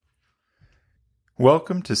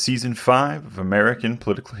Welcome to Season 5 of American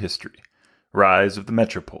Political History, Rise of the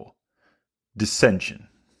Metropole, Dissension.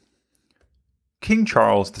 King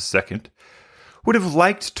Charles II would have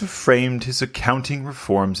liked to frame his accounting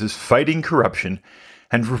reforms as fighting corruption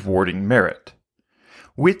and rewarding merit,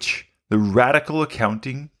 which the radical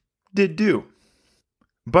accounting did do.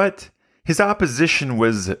 But his opposition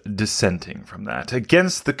was dissenting from that,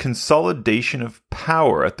 against the consolidation of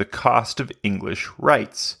power at the cost of English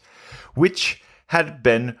rights, which had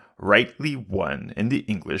been rightly won in the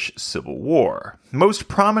English Civil War. Most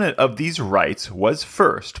prominent of these rights was,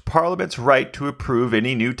 first, Parliament's right to approve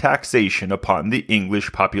any new taxation upon the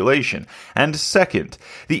English population, and second,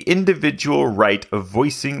 the individual right of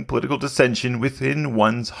voicing political dissension within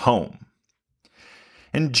one's home.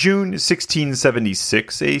 In June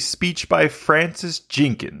 1676, a speech by Francis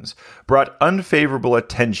Jenkins brought unfavorable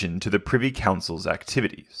attention to the Privy Council's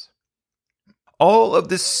activities. All of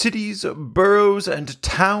the cities, boroughs, and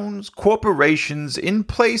towns, corporations in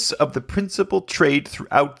place of the principal trade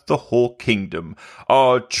throughout the whole kingdom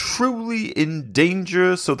are truly in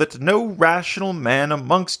danger, so that no rational man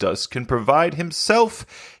amongst us can provide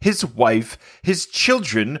himself, his wife, his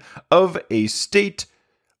children of a state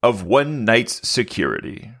of one night's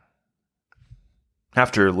security.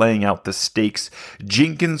 After laying out the stakes,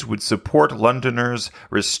 Jenkins would support Londoners'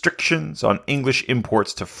 restrictions on English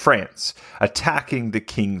imports to France, attacking the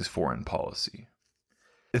king's foreign policy.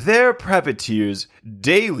 Their privateers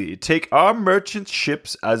daily take our merchant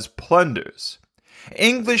ships as plunders.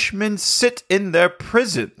 Englishmen sit in their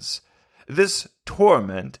prisons. This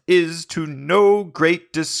torment is to no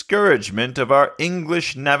great discouragement of our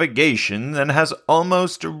English navigation, and has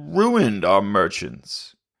almost ruined our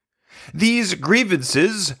merchants. These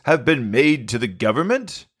grievances have been made to the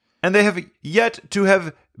government, and they have yet to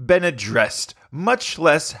have been addressed, much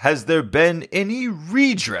less has there been any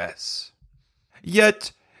redress.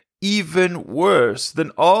 Yet, even worse than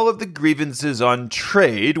all of the grievances on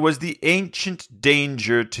trade was the ancient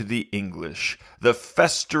danger to the English, the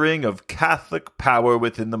festering of Catholic power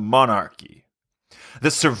within the monarchy. The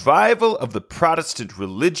survival of the Protestant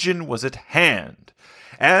religion was at hand,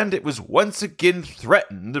 and it was once again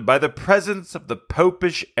threatened by the presence of the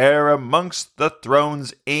popish heir amongst the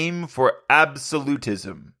throne's aim for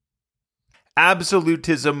absolutism.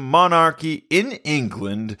 Absolutism monarchy in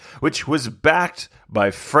England, which was backed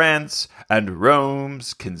by France and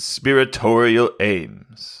Rome's conspiratorial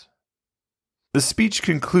aims. The speech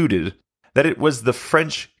concluded that it was the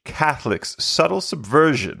French Catholics' subtle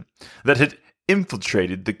subversion that had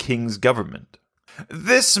infiltrated the king's government.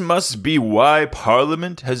 This must be why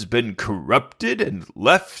Parliament has been corrupted and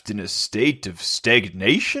left in a state of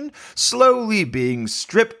stagnation, slowly being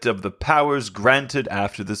stripped of the powers granted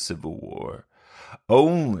after the Civil War.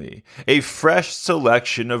 Only a fresh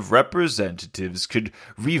selection of representatives could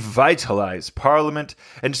revitalize Parliament,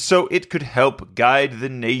 and so it could help guide the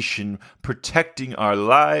nation, protecting our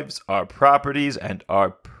lives, our properties, and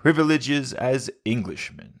our privileges as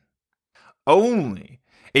Englishmen. Only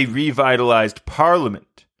a revitalized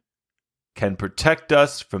Parliament can protect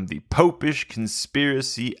us from the popish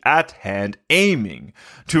conspiracy at hand, aiming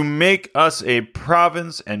to make us a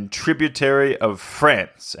province and tributary of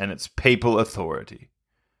France and its papal authority.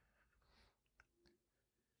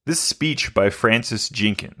 This speech by Francis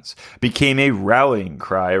Jenkins became a rallying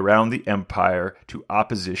cry around the empire to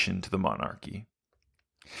opposition to the monarchy.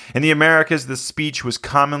 In the Americas, the speech was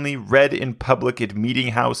commonly read in public at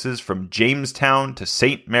meeting houses from Jamestown to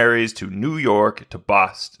St. Mary's to New York to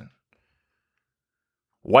Boston.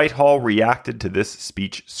 Whitehall reacted to this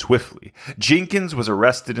speech swiftly. Jenkins was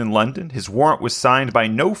arrested in London. His warrant was signed by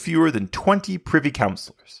no fewer than 20 privy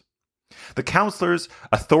councillors. The councillors'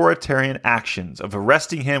 authoritarian actions of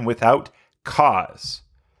arresting him without cause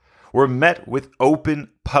were met with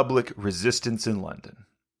open public resistance in London.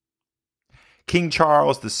 King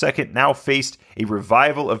Charles II now faced a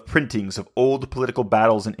revival of printings of old political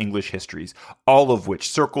battles in English histories, all of which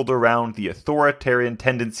circled around the authoritarian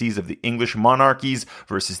tendencies of the English monarchies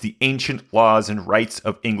versus the ancient laws and rights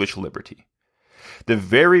of English liberty. The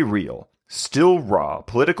very real, still raw,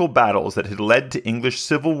 political battles that had led to English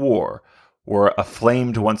Civil War were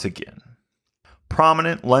aflamed once again.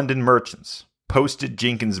 Prominent London merchants posted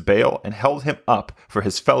Jenkins bail and held him up for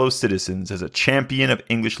his fellow citizens as a champion of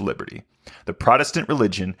English liberty, the Protestant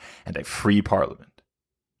religion, and a free parliament.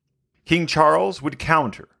 King Charles would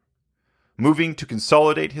counter, moving to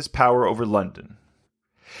consolidate his power over London.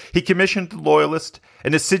 He commissioned the loyalist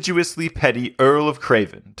and assiduously petty Earl of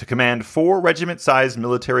Craven to command 4 regiment-sized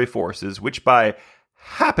military forces, which by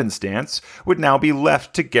happenstance would now be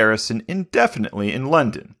left to garrison indefinitely in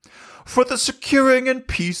London, for the securing and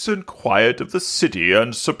peace and quiet of the city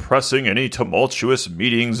and suppressing any tumultuous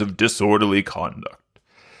meetings of disorderly conduct.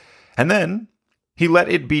 And then he let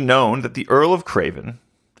it be known that the Earl of Craven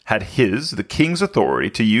had the king's authority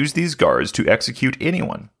to use these guards to execute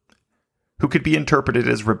anyone who could be interpreted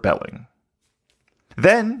as rebelling.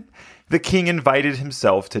 Then the king invited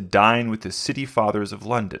himself to dine with the city fathers of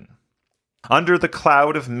London. Under the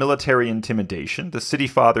cloud of military intimidation, the city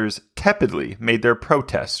fathers tepidly made their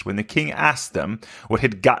protest when the king asked them what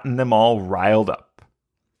had gotten them all riled up.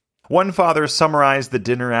 One father summarized the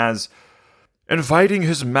dinner as inviting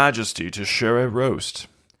His Majesty to share a roast,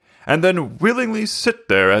 and then willingly sit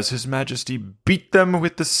there as His Majesty beat them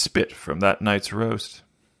with the spit from that night's roast.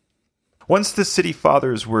 Once the city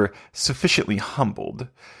fathers were sufficiently humbled,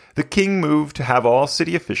 the king moved to have all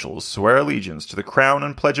city officials swear allegiance to the crown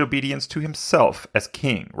and pledge obedience to himself as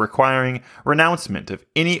king, requiring renouncement of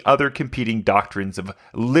any other competing doctrines of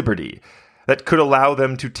liberty that could allow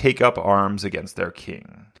them to take up arms against their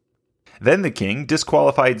king. Then the king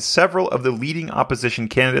disqualified several of the leading opposition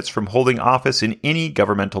candidates from holding office in any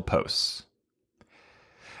governmental posts.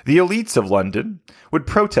 The elites of London would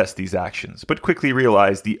protest these actions, but quickly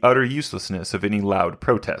realized the utter uselessness of any loud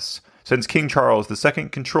protests, since King Charles II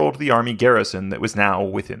controlled the army garrison that was now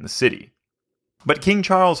within the city. But King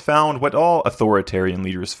Charles found what all authoritarian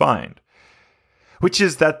leaders find, which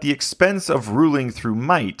is that the expense of ruling through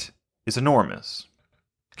might is enormous.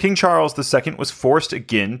 King Charles II was forced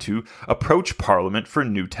again to approach Parliament for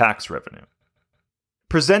new tax revenue.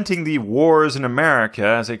 Presenting the wars in America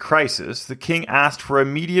as a crisis, the king asked for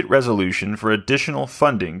immediate resolution for additional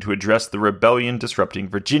funding to address the rebellion disrupting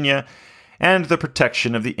Virginia and the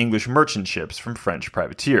protection of the English merchant ships from French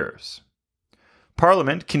privateers.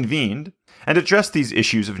 Parliament convened and addressed these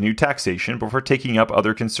issues of new taxation before taking up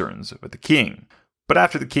other concerns with the king. But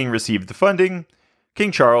after the king received the funding,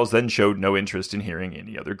 King Charles then showed no interest in hearing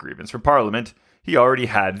any other grievance from Parliament. He already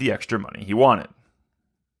had the extra money he wanted.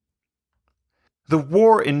 The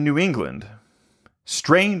war in New England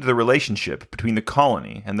strained the relationship between the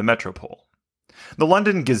colony and the metropole. The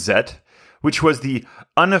London Gazette, which was the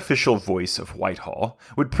unofficial voice of Whitehall,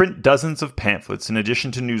 would print dozens of pamphlets in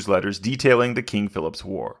addition to newsletters detailing the King Philip's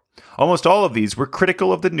War. Almost all of these were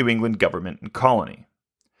critical of the New England government and colony.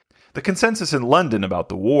 The consensus in London about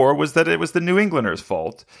the war was that it was the New Englanders'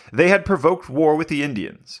 fault. They had provoked war with the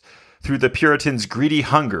Indians through the Puritans' greedy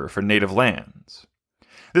hunger for native lands.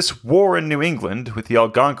 This war in New England with the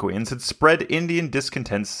Algonquins had spread Indian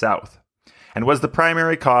discontent south, and was the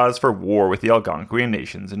primary cause for war with the Algonquin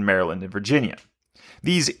nations in Maryland and Virginia.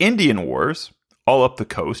 These Indian wars, all up the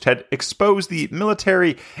coast, had exposed the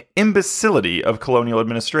military imbecility of colonial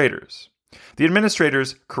administrators. The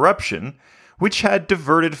administrators' corruption, which had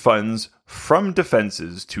diverted funds from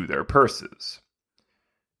defenses to their purses.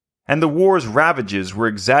 And the war's ravages were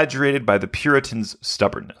exaggerated by the Puritans'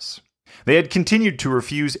 stubbornness. They had continued to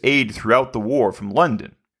refuse aid throughout the war from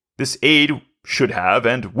London. This aid should have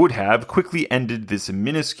and would have quickly ended this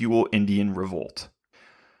minuscule Indian revolt.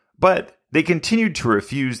 But they continued to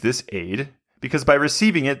refuse this aid because by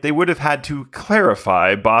receiving it they would have had to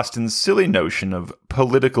clarify Boston's silly notion of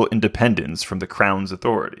political independence from the Crown's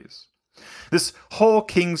authorities. This whole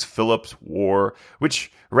King Philip's War,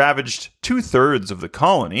 which ravaged 2/3 of the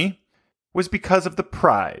colony, was because of the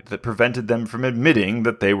pride that prevented them from admitting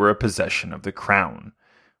that they were a possession of the crown,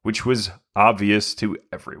 which was obvious to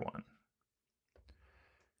everyone.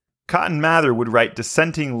 Cotton Mather would write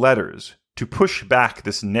dissenting letters to push back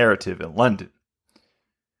this narrative in London.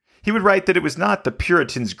 He would write that it was not the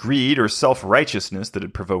Puritans' greed or self-righteousness that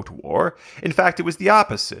had provoked war. In fact, it was the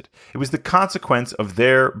opposite. It was the consequence of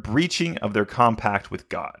their breaching of their compact with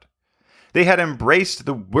God. They had embraced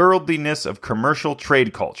the worldliness of commercial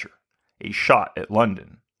trade culture, a shot at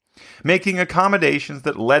London, making accommodations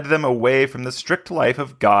that led them away from the strict life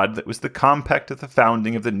of God that was the compact of the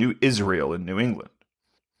founding of the new Israel in New England.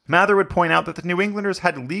 Mather would point out that the New Englanders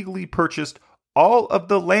had legally purchased all of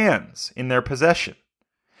the lands in their possession.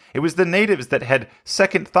 It was the natives that had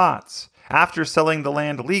second thoughts after selling the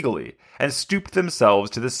land legally and stooped themselves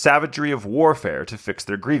to the savagery of warfare to fix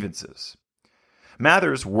their grievances.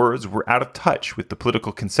 Mather's words were out of touch with the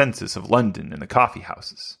political consensus of London and the coffee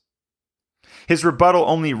houses. His rebuttal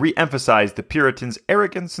only re-emphasized the Puritans'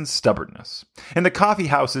 arrogance and stubbornness. In the coffee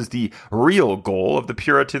houses, the real goal of the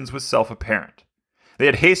Puritans was self-apparent. They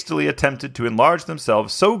had hastily attempted to enlarge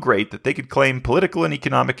themselves so great that they could claim political and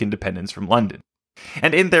economic independence from London.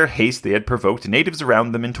 And in their haste they had provoked natives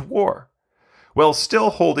around them into war, while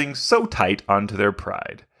still holding so tight onto their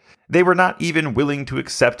pride. They were not even willing to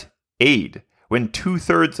accept aid when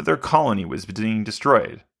 2/3 of their colony was being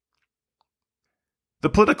destroyed. The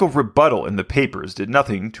political rebuttal in the papers did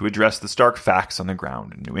nothing to address the stark facts on the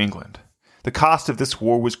ground in New England. The cost of this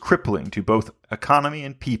war was crippling to both economy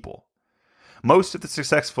and people. Most of the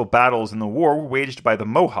successful battles in the war were waged by the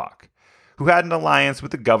Mohawk, who had an alliance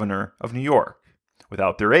with the governor of New York.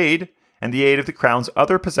 Without their aid, and the aid of the crown's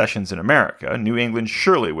other possessions in America, New England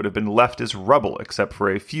surely would have been left as rubble except for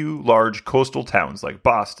a few large coastal towns like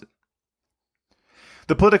Boston.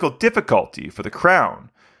 The political difficulty for the crown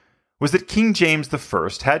was that King James I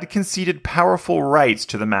had conceded powerful rights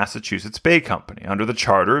to the Massachusetts Bay Company under the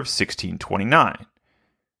Charter of 1629.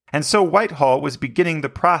 And so Whitehall was beginning the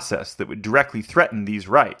process that would directly threaten these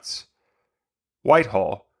rights.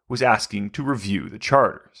 Whitehall was asking to review the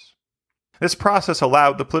charters. This process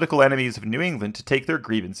allowed the political enemies of New England to take their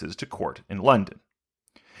grievances to court in London.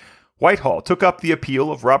 Whitehall took up the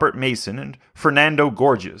appeal of Robert Mason and Fernando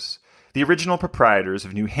Gorges, the original proprietors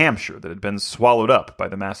of New Hampshire that had been swallowed up by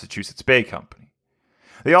the Massachusetts Bay Company.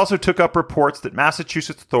 They also took up reports that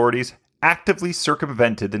Massachusetts authorities actively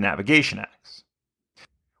circumvented the Navigation Acts.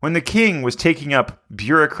 When the king was taking up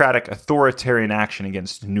bureaucratic authoritarian action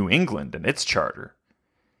against New England and its charter,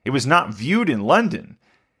 it was not viewed in London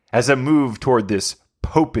as a move toward this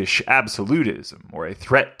popish absolutism or a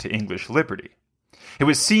threat to English liberty. It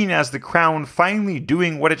was seen as the crown finally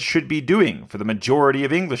doing what it should be doing for the majority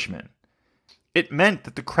of Englishmen. It meant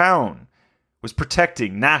that the crown was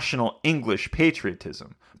protecting national English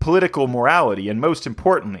patriotism, political morality, and most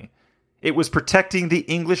importantly, it was protecting the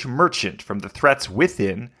English merchant from the threats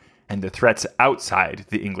within and the threats outside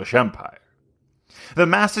the English Empire. The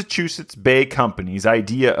Massachusetts Bay Company's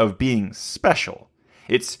idea of being special,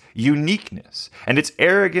 its uniqueness, and its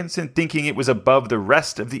arrogance in thinking it was above the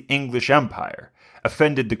rest of the English Empire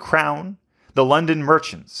offended the crown, the London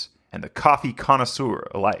merchants, and the coffee connoisseur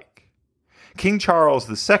alike. King Charles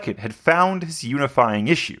II had found his unifying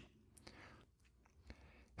issue.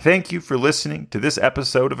 Thank you for listening to this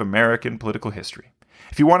episode of American Political History.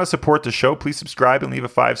 If you want to support the show, please subscribe and leave a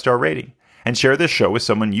 5-star rating, and share this show with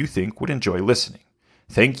someone you think would enjoy listening.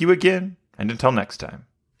 Thank you again, and until next time.